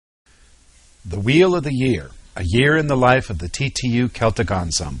The Wheel of the Year, a year in the life of the TTU Celtic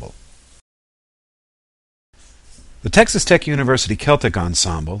Ensemble. The Texas Tech University Celtic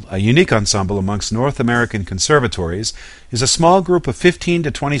Ensemble, a unique ensemble amongst North American conservatories, is a small group of 15 to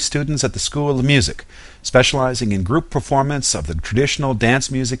 20 students at the School of Music, specializing in group performance of the traditional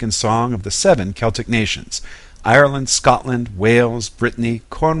dance music and song of the 7 Celtic nations: Ireland, Scotland, Wales, Brittany,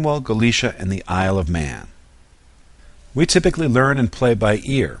 Cornwall, Galicia, and the Isle of Man. We typically learn and play by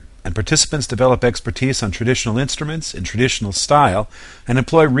ear, and participants develop expertise on traditional instruments in traditional style and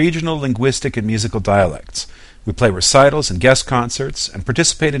employ regional linguistic and musical dialects. We play recitals and guest concerts and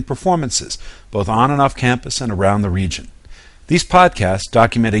participate in performances both on and off campus and around the region. These podcasts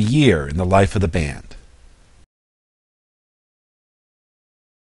document a year in the life of the band.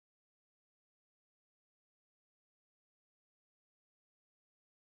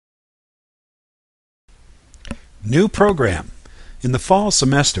 New program. In the fall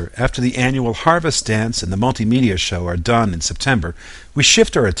semester, after the annual Harvest Dance and the Multimedia Show are done in September, we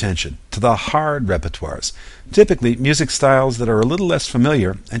shift our attention to the hard repertoires, typically music styles that are a little less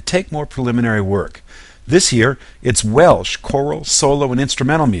familiar and take more preliminary work. This year, it's Welsh choral, solo, and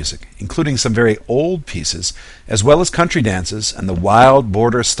instrumental music, including some very old pieces, as well as country dances and the wild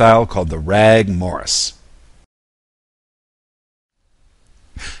border style called the Rag Morris.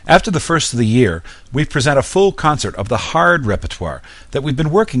 After the first of the year, we present a full concert of the hard repertoire that we've been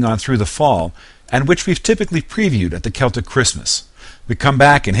working on through the fall and which we've typically previewed at the Celtic Christmas. We come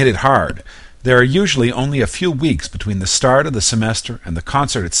back and hit it hard. There are usually only a few weeks between the start of the semester and the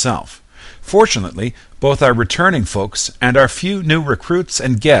concert itself. Fortunately, both our returning folks and our few new recruits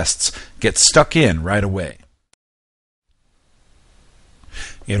and guests get stuck in right away.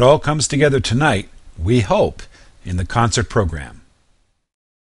 It all comes together tonight, we hope, in the concert program.